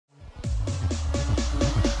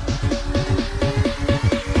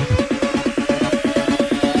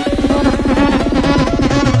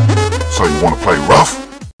wanna play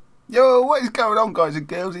rough? Yo, what is going on, guys and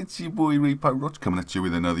girls? It's your boy REPO RODGE coming at you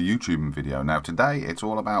with another YouTube video. Now today it's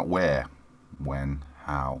all about where, when,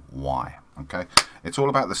 how, why. Okay, it's all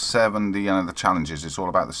about the the challenges. It's all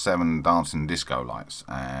about the 7 dancing disco lights,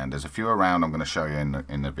 and there's a few around. I'm going to show you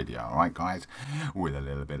in the video. All right, guys, with a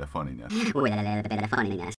little bit of funniness.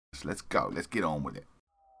 Let's go. Let's get on with it.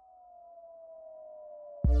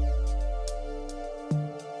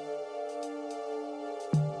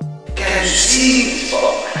 Can you see?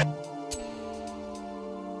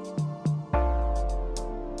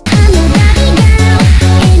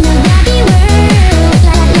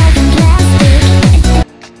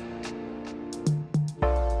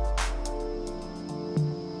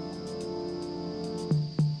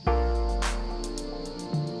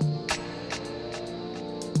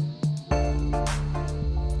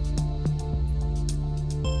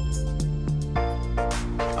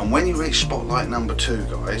 And when you reach spotlight number 2,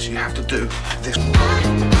 guys, you have to do this.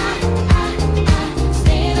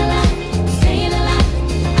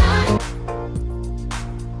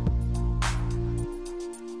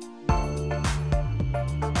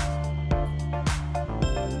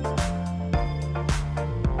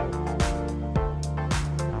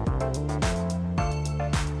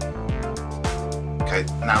 Okay,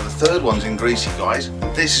 now the third one's in greasy, guys,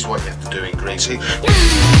 and this is what you have to do in greasy.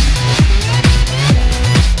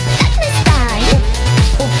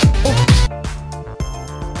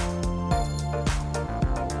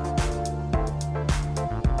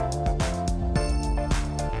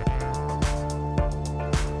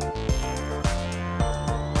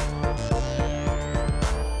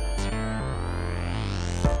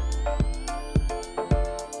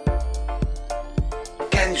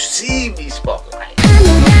 Can you see me, spotlight?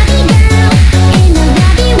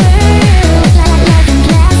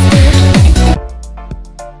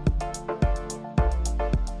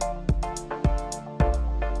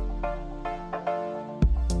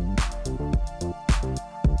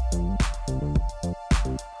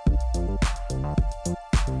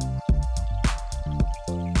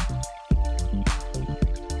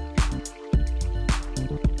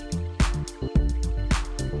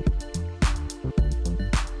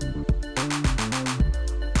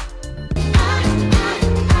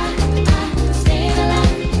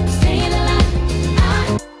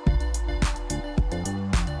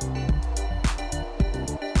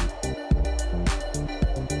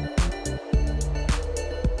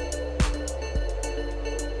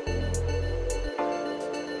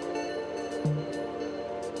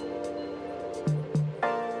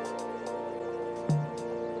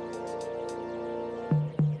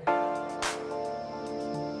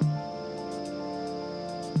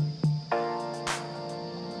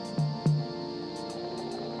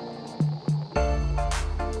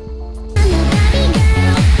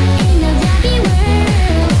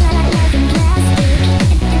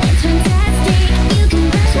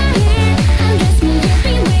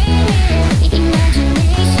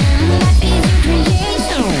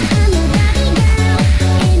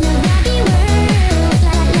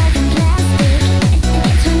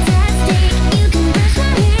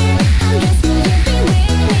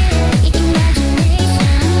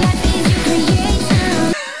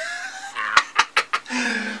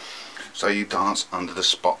 So you dance under the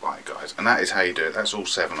spotlight, guys, and that is how you do it. That's all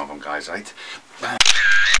 7 of them, guys, 8.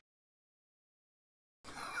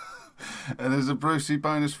 And there's a Brucey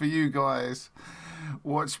bonus for you guys.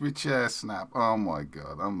 Watch me chair snap. Oh my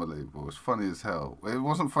god, unbelievable. It's funny as hell. It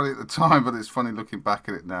wasn't funny at the time, but it's funny looking back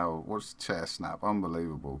at it now. Watch the chair snap.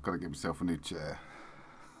 Unbelievable. Gotta get myself a new chair.